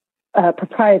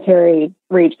proprietary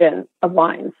region of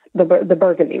wines, the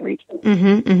Burgundy region.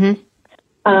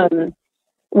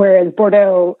 Whereas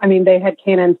Bordeaux, I mean, they had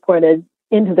cannons pointed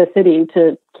into the city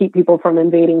to keep people from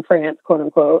invading France, quote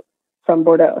unquote, from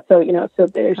Bordeaux. So, so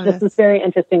there's just this very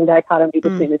interesting dichotomy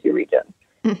between the two regions.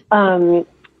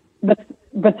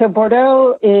 But so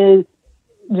Bordeaux is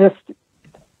just,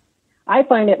 I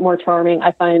find it more charming.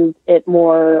 I find it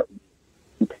more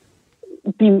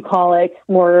bucolic,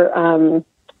 more,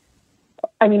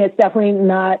 I mean, it's definitely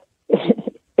not,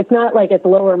 it's not like it's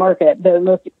lower market. The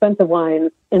most expensive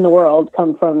wines in the world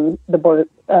come from the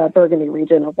Burgundy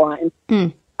region of wine.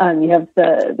 You have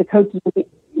the Côte,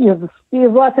 you have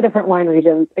lots of different wine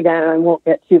regions. Again, I won't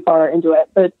get too far into it,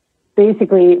 but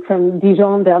basically from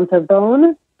Dijon down to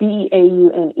Beaune,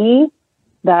 Beaune,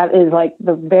 that is like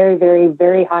the very, very,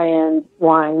 very high end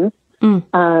wines.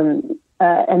 And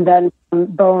then from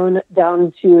Beaune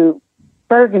down to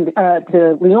Burgundy,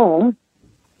 to Lyon,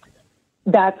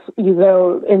 that's, you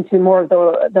go into more of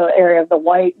the area of the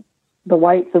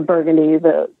whites of Burgundy,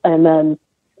 and then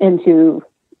into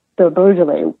the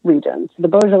Beaujolais region. So the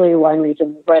Beaujolais wine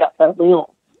region is right outside of Lyon.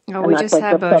 Oh, we just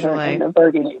had Beaujolais. Of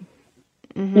Burgundy.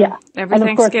 Yeah. Every and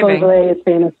of course, Thanksgiving. Beaujolais is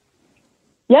famous.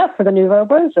 Yeah, for the Nouveau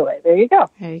Beaujolais. There you go.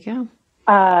 There you go.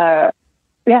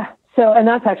 Yeah. So, and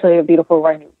that's actually a beautiful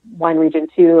wine region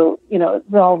too.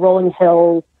 It's all rolling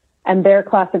hills, and their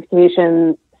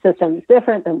classification system is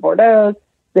different than Bordeaux.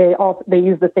 They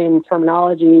use the same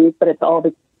terminology, but it's all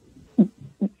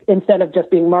instead of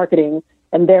just being marketing.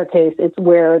 In their case, it's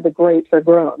where the grapes are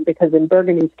grown, because in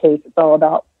Burgundy's case, it's all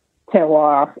about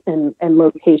terroir and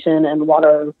location and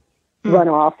water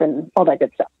runoff and all that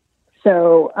good stuff.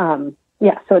 So,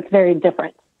 so it's very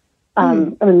different.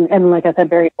 And like I said,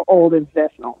 very old and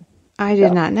traditional. I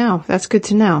did not know. That's good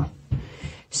to know.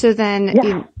 So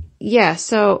then,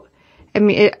 so, I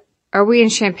mean, are we in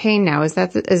Champagne now? Is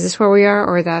this where we are,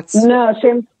 or that's?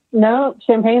 No,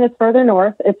 Champagne is further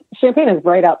north. Champagne is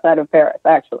right outside of Paris,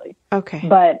 actually. Okay.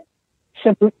 But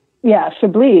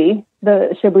Chablis,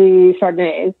 the Chablis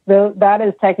Chardonnays, that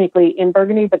is technically in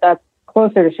Burgundy, but that's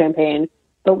closer to Champagne.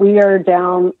 But we are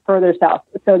down further south.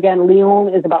 So again,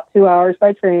 Lyon is about 2 hours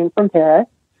by train from Paris.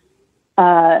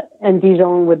 And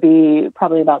Dijon would be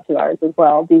probably about 2 hours as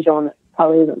well. Dijon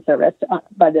probably isn't serviced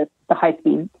by the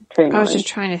high-speed train. I was just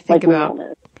trying to think about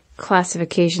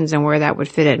classifications and where that would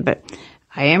fit in, but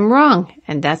I am wrong.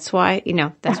 And that's why,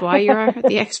 that's why you're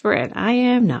the expert and I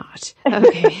am not.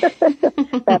 Okay.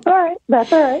 That's all right.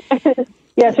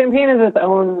 Yeah, Champagne is its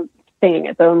own thing,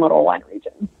 its own little wine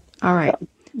region. All right.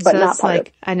 So that's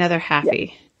like another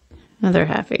happy.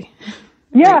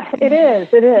 Yeah, it is.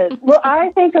 Well,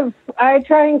 I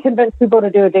try and convince people to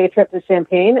do a day trip to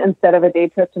Champagne instead of a day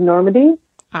trip to Normandy,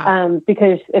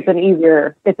 because it's an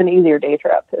easier day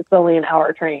trip. It's only an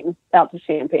hour train out to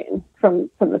Champagne from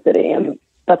the city, and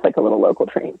that's like a little local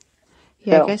train.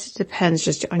 Yeah, so. I guess it depends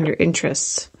just on your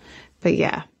interests, but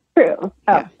yeah. True. Oh.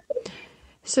 Yeah.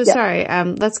 So sorry.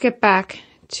 Let's get back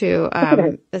to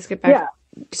Yeah.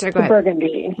 Sorry, go ahead.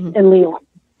 Burgundy and Lyon.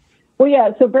 Well,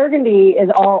 yeah. So Burgundy is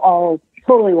all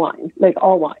totally wine, like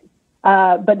all wine.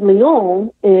 But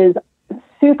Lyon is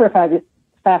super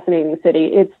fascinating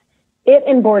city. It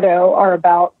and Bordeaux are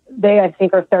I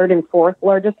think are third and fourth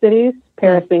largest cities.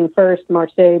 Paris being first,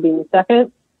 Marseille being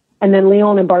second, and then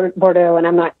Lyon and Bordeaux. And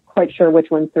I'm not quite sure which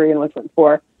one's three and which one's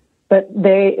four. But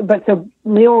so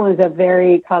Lyon is a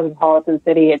very cosmopolitan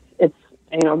city. It's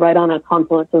right on a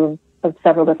confluence of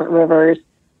several different rivers.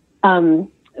 And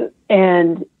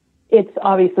it's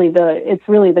obviously it's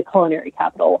really the culinary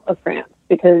capital of France,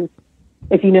 because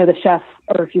if you know the chef,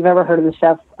 or if you've ever heard of the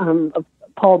chef, of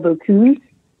Paul Bocuse,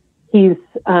 he's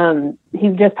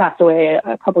just passed away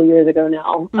a couple years ago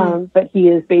now. But he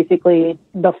is basically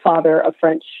the father of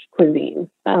French cuisine,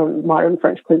 modern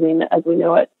French cuisine as we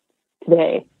know it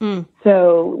today.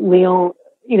 So Lyon,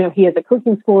 he has a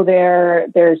cooking school there.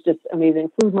 There's just amazing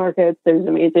food markets.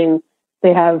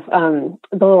 They have the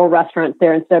little restaurants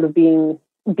there, instead of being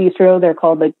bistro, they're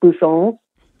called like bouchons.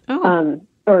 They're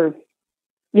called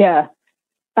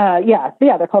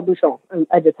bouchons.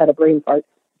 I just had a brain fart.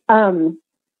 And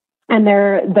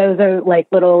those are like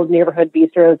little neighborhood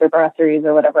bistros or brasseries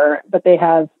or whatever, but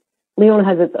Lyon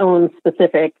has its own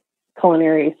specific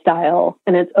culinary style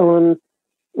and its own,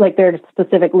 like, their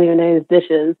specific Lyonnaise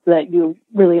dishes that you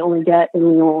really only get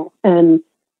in Lyon. And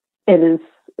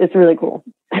it's really cool.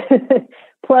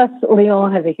 Plus,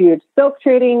 Lyon has a huge silk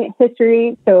trading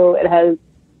history. So it has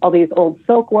all these old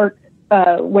silk work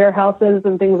warehouses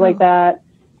and things like that.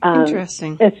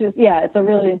 Interesting. It's just, it's a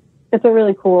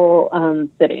really cool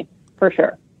city for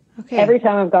sure. Okay. Every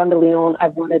time I've gone to Lyon,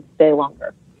 I've wanted to stay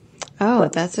longer. Oh,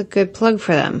 that's a good plug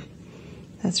for them.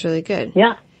 That's really good.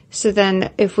 Yeah. So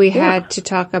then if we had to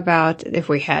talk about,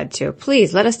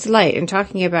 please let us delight in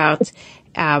talking about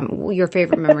your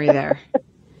favorite memory there.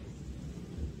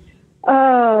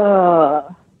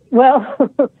 Well,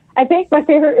 I think my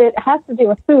favorite, it has to do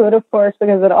with food, of course,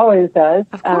 because it always does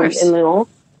in Lyon.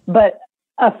 But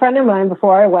a friend of mine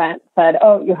before I went said,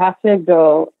 oh, you have to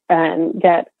go and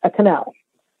get a quenelle.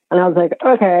 And I was like,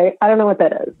 okay, I don't know what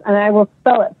that is. And I will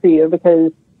spell it for you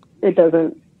because it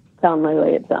doesn't sound the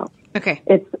way it sounds. Okay.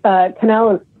 It's,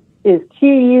 quenelle is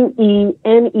Quenelle.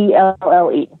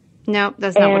 No,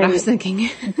 that's not what I was thinking.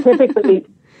 Typically,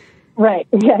 right.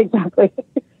 Yeah, exactly.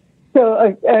 So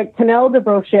a quenelle de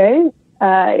brochet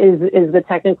is the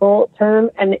technical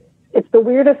term. And it's the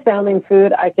weirdest sounding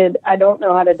food. I don't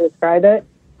know how to describe it,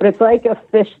 but it's like a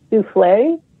fish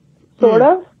souffle, sort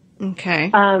of.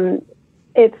 Okay.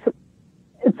 It's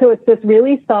this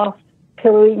really soft,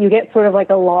 pillowy, you get sort of like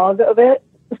a log of it.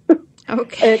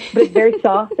 Okay. But it's very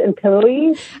soft and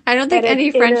pillowy. I don't think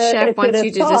any French chef wants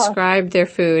you to describe their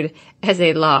food as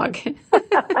a log. I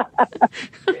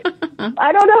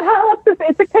don't know how else to say.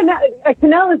 It's a quenelle. A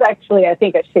quenelle is actually, I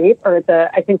think, a shape, or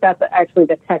I think that's actually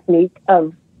the technique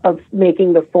of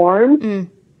making the form.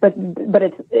 But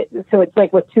it's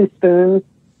like with two spoons,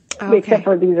 except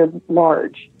for these are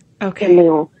large. Okay.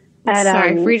 And,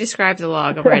 sorry, re-describe the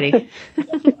log already.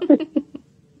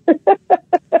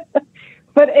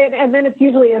 And then it's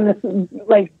usually in this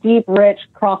like deep, rich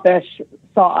crawfish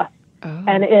sauce. Oh.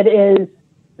 And it is,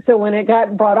 so when it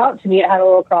got brought out to me, it had a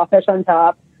little crawfish on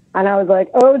top. And I was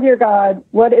like, oh dear God,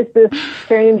 what is this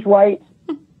strange white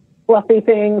fluffy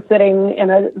thing sitting in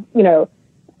a,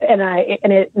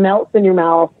 and it melts in your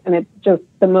mouth, and it's just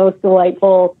the most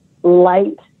delightful,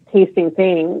 light tasting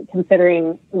thing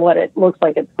considering what it looks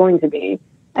like it's going to be.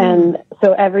 And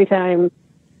so every time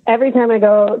I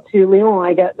go to Lyon,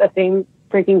 I get the same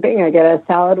freaking thing. I get a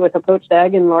salad with a poached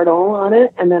egg and lardon on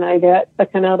it, and then I get a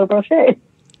quenelle de brochet.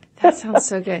 That sounds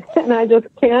so good. And I just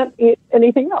can't eat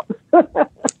anything else.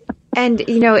 And,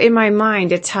 in my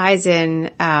mind, it ties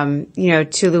in,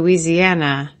 to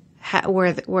Louisiana,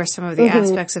 where some of the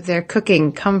aspects of their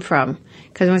cooking come from.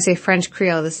 Because when we say French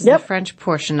Creole, this is the French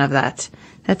portion of that.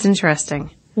 That's interesting.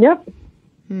 Yep.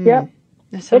 Yep.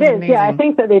 That sounds amazing. Yeah. I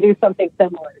think that they do something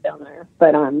similar down there,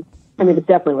 but it's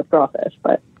definitely with crawfish.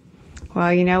 But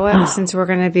well, you know what? Since we're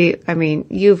going to be,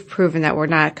 you've proven that we're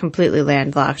not completely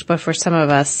landlocked, but for some of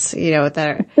us,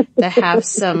 that have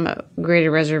some greater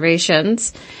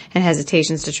reservations and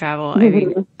hesitations to travel,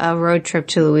 a road trip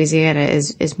to Louisiana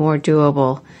is more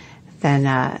doable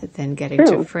than getting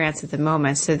to France at the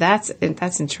moment. So that's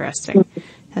interesting.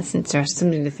 That's interesting.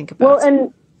 Something to think about.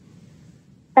 Well,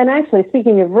 and actually,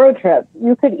 speaking of road trips,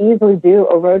 you could easily do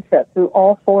a road trip through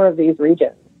all four of these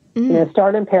regions.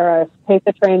 Start in Paris, take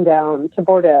the train down to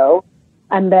Bordeaux,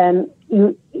 and then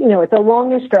it's a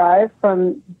longish drive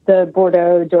from the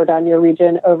Bordeaux Dordogne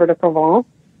region over to Provence.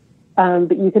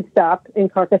 But you could stop in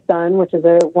Carcassonne, which is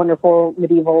a wonderful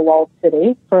medieval walled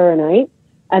city, for a night,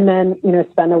 and then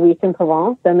spend a week in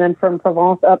Provence, and then from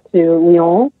Provence up to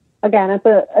Lyon. Again, it's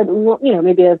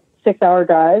maybe a 6-hour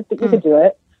drive, but you could do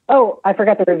it. Oh, I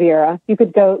forgot the Riviera. You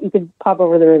could pop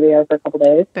over the Riviera for a couple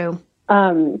days. Boom.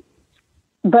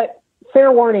 But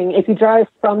fair warning, if you drive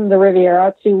from the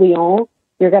Riviera to Lyon,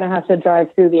 you're going to have to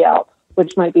drive through the Alps,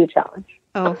 which might be a challenge.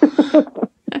 Oh.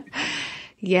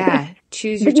 Yeah.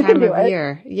 Choose your time of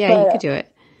year. Yeah, you could do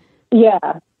it. Yeah.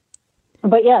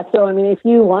 But yeah, so if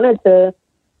you wanted to,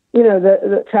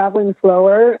 the traveling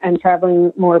slower and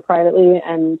traveling more privately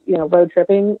and, road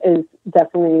tripping is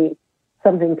definitely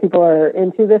something people are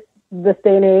into this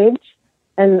day and age.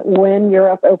 And when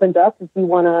Europe opens up, if you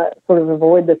want to sort of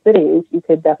avoid the cities, you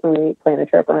could definitely plan a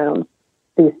trip around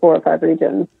these 4 or 5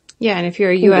 regions. Yeah, and if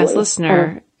you're a U.S.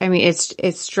 listener,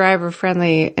 it's driver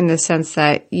friendly in the sense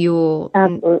that you will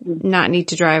not need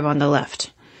to drive on the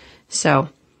left. So,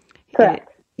 correct.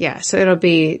 So it'll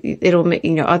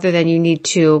other than you need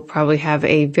to probably have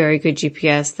a very good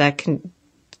GPS that can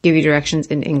give you directions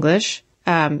in English.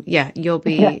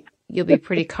 You'll be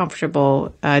pretty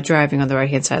comfortable driving on the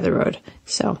right-hand side of the road.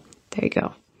 So there you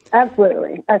go.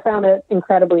 Absolutely. I found it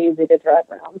incredibly easy to drive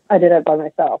around. I did it by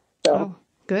myself. So,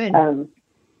 good.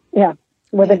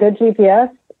 With a good GPS,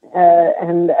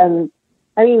 and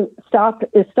stop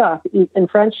is stop in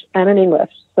French and in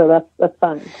English. So that's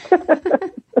fun.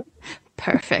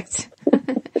 Perfect.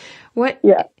 What?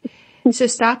 Yeah. So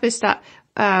stop is stop.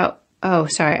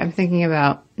 Sorry. I'm thinking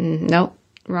about, nope.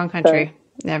 Wrong country.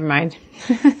 Never mind.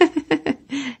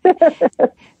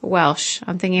 Welsh.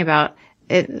 I'm thinking about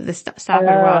it. The stop in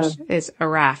Welsh is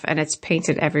Araf, and it's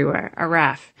painted everywhere.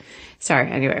 Araf.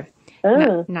 Sorry. Anyway,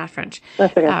 not French.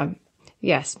 That's okay.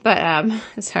 Yes, but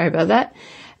sorry about that.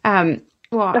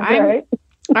 Well, That's all right.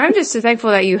 I'm just so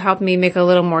thankful that you helped me make a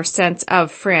little more sense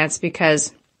of France,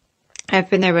 because I've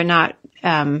been there but not,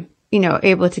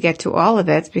 able to get to all of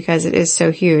it because it is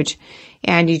so huge,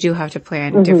 and you do have to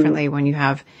plan differently when you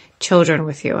have children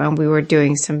with you. And we were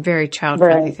doing some very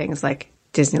child-friendly things like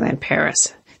Disneyland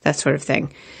Paris, that sort of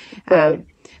thing. Right.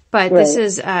 But this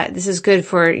is good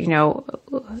for,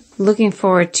 looking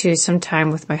forward to some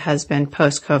time with my husband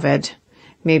post-COVID,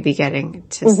 maybe getting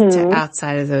to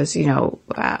outside of those,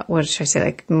 what should I say,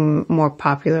 like more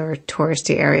popular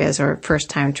touristy areas or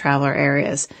first-time traveler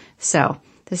areas. So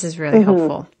this is really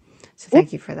helpful. So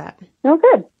thank you for that. Oh,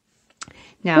 good.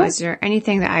 Now, is there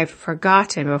anything that I've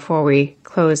forgotten before we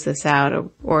close this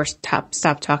out or stop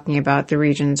talking about the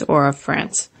regions or of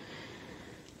France?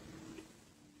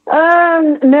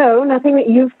 No, nothing that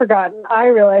you've forgotten. I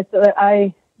realized that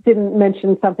I didn't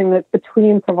mention something that's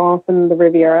between Provence and the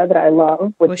Riviera that I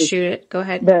love. Which is shoot it. Go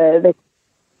ahead.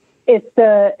 It's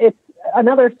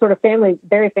another sort of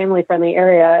very family friendly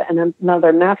area and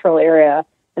another natural area,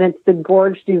 and it's the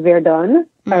Gorge du Verdon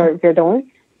or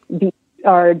Verdon,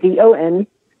 Verdon,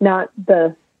 not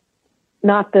the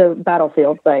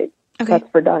battlefield site. Okay. That's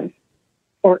Verdun.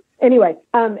 Or anyway,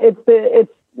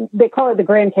 they call it the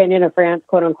Grand Canyon of France,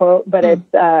 quote unquote, but it's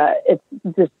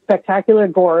this spectacular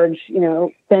gorge,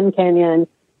 thin canyon,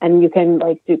 and you can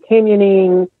do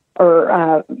canyoning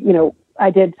or, I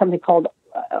did something called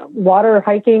water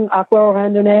hiking, aqua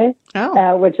randonnée,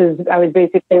 which is, I was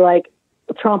basically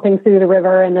tromping through the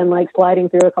river and then sliding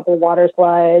through a couple of water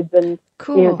slides and,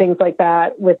 things like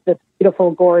that with this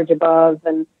beautiful gorge above.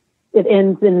 And it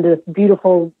ends in this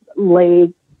beautiful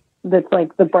lake that's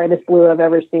the brightest blue I've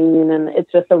ever seen. And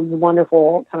it's just a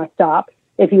wonderful kind of stop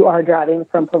if you are driving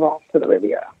from Provence to the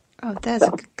Riviera. Oh, that's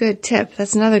a good tip.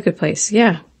 That's another good place.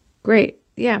 Yeah. Great.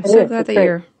 Yeah. I'm so glad that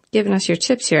you're giving us your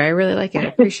tips here. I really like it. I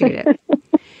appreciate it.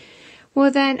 Well,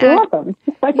 then, you're welcome.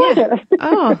 My pleasure.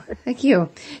 Oh, thank you.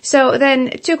 So then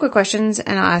 2 quick questions,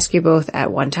 and I'll ask you both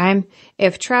at one time.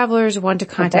 If travelers want to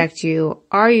contact you,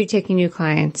 are you taking new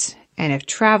clients? And if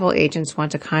travel agents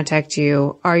want to contact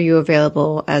you, are you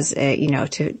available as a,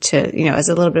 as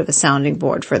a little bit of a sounding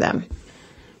board for them?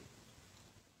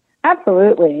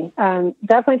 Absolutely.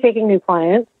 Definitely taking new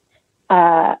clients.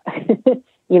 Post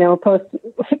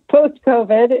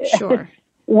COVID. Sure.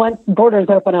 Once borders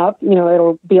open up,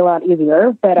 it'll be a lot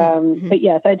easier. But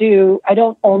yes, I do. I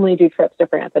don't only do trips to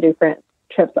France. I do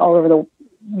trips all over the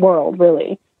world,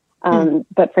 really.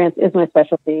 But France is my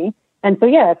specialty. And so,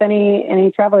 yeah, if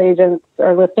any travel agents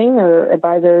are listening or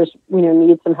advisors,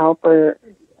 need some help or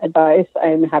advice,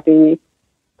 I'm happy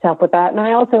to help with that. And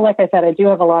I also, like I said, I do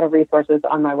have a lot of resources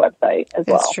on my website as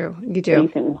well. That's true. You do. So you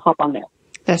can hop on there.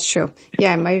 That's true.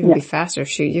 Yeah, it might even be faster.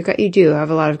 Shoot, you do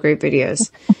have a lot of great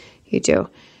videos. You do.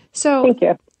 So thank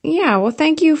you. Yeah. Well,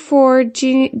 thank you for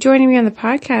joining me on the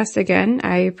podcast again.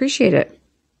 I appreciate it.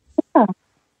 Yeah.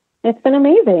 It's been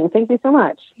amazing. Thank you so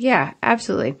much. Yeah,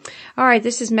 absolutely. All right.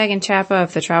 This is Megan Chapa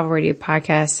of the Travel Radio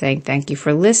Podcast saying thank you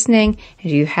for listening. And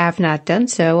if you have not done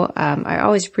so, I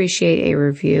always appreciate a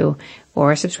review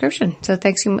or a subscription. So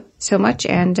thanks so much.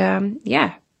 And,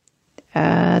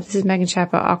 this is Megan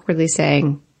Chapa awkwardly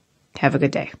saying, have a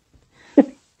good day.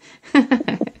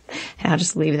 And I'll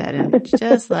just leave that in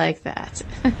just like that.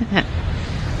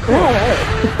 Cool. All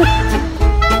right.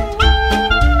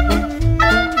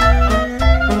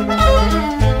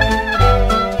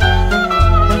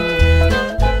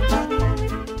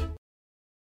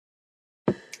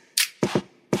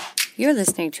 You're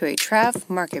listening to a Trav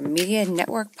Market Media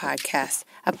Network podcast,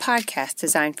 a podcast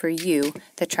designed for you,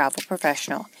 the travel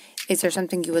professional. Is there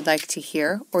something you would like to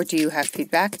hear, or do you have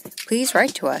feedback? Please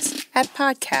write to us at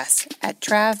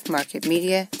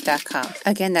podcasts@travmarketmedia.com.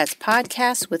 Again, that's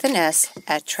podcasts with an S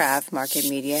at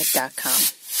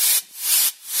travmarketmedia.com.